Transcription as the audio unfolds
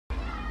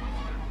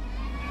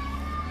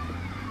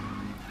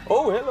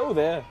Oh, hello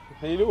there.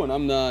 How you doing?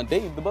 I'm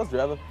Dave, the bus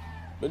driver.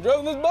 Been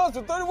driving this bus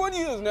for 31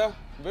 years now.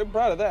 I'm very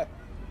proud of that.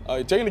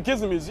 You're taking the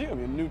kids to the museum.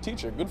 You're a new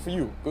teacher. Good for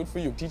you. Good for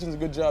you. Teaching's a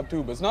good job,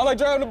 too. But it's not like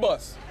driving a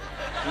bus.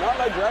 It's not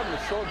like driving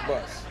a short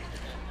bus.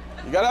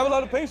 You gotta have a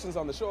lot of patience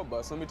on the short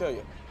bus, let me tell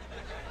you.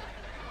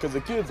 Because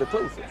the kids are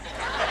closer.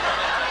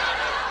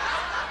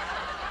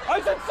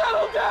 I said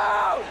settle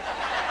down!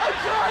 I'm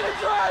trying to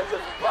drive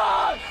this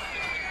bus!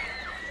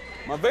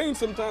 My vein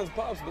sometimes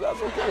pops, but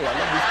that's okay. I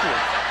love these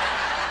kids.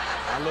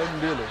 I love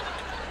them dearly.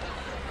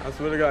 I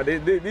swear to God,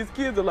 these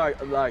kids are like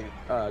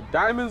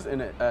diamonds in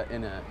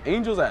an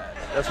angel's eyes.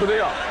 That's what they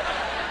are.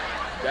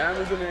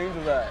 Diamonds in an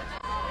angel's eyes.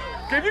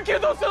 Okay, if you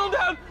kids don't settle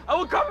down, I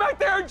will come back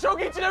there and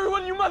choke each and every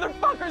one of you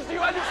motherfuckers. Do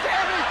you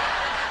understand me?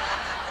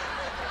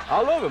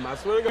 I love them. I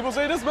swear to God. People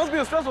say this must be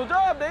a stressful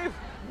job, Dave.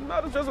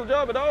 Not a stressful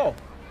job at all.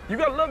 You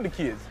gotta love the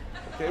kids.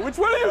 Okay, which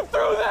one of you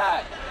threw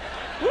that?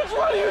 Which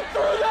one of you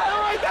threw that?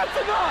 All right, that's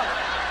enough.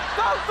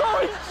 Stop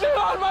throwing shit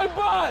on my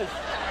bus.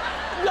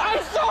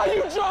 I saw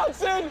you,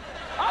 Johnson.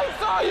 I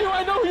saw you.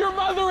 I know who your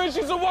mother is.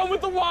 She's the one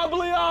with the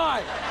wobbly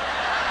eye.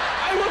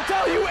 I will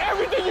tell you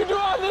everything you do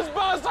on this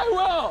bus. I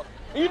will.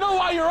 You know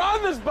why you're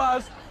on this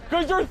bus?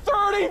 Because you're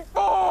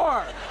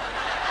 34.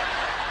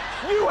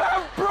 You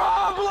have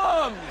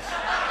problems.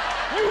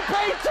 You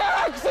pay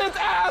taxes,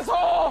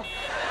 asshole.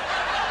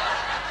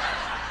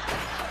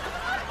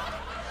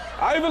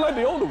 I even like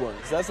the older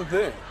ones. That's the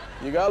thing.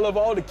 You gotta love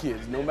all the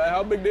kids, no matter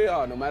how big they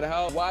are, no matter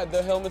how wide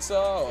their helmets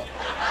are, or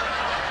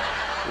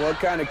what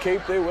kind of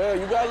cape they wear.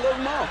 You gotta love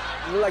them all.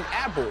 They're like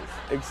apples,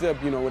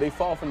 except, you know, when they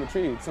fall from the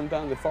tree,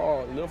 sometimes they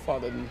fall a little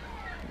farther than,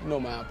 you know,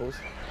 my apples.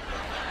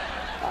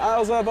 I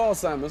also have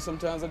Alzheimer's.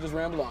 Sometimes I just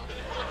ramble on.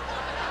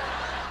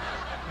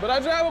 But I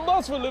drive a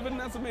bus for a living,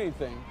 and that's the main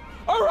thing.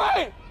 All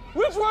right,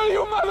 which one of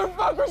you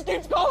motherfuckers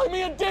keeps calling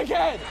me a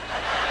dickhead?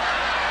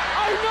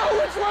 I know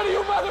which one of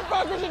you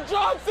motherfuckers. And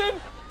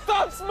Johnson,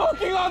 stop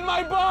smoking on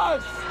my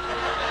bus!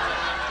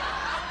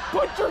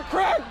 Put your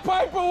crack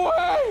pipe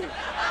away!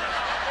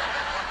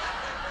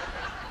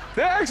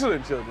 They're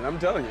excellent children, I'm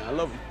telling you, I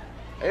love them.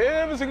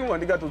 Every single one.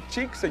 They got those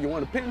cheeks that you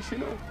want to pinch, you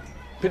know?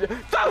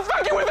 Stop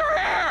fucking with her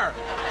hair!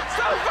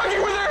 Stop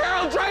fucking with her hair!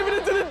 I'll drive it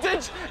into the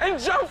ditch and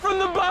jump from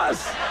the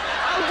bus!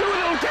 I'll do it,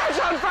 it'll catch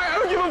on fire! I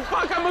don't give a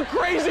fuck, I'm a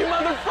crazy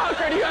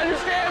motherfucker, do you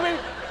understand me?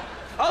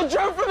 I'll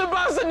jump from the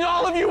bus and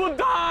all of you will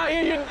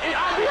die!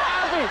 I'll be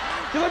happy!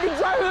 Because I've been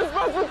driving this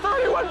bus for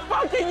 31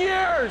 fucking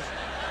years!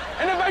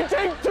 And if I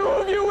take 2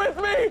 of you with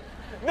me,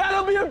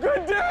 that'll be a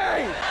good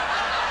day!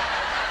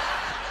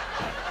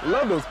 I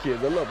love those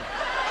kids, I love them.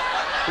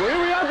 Well, here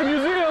we are at the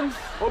museum.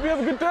 Hope you have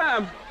a good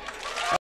time.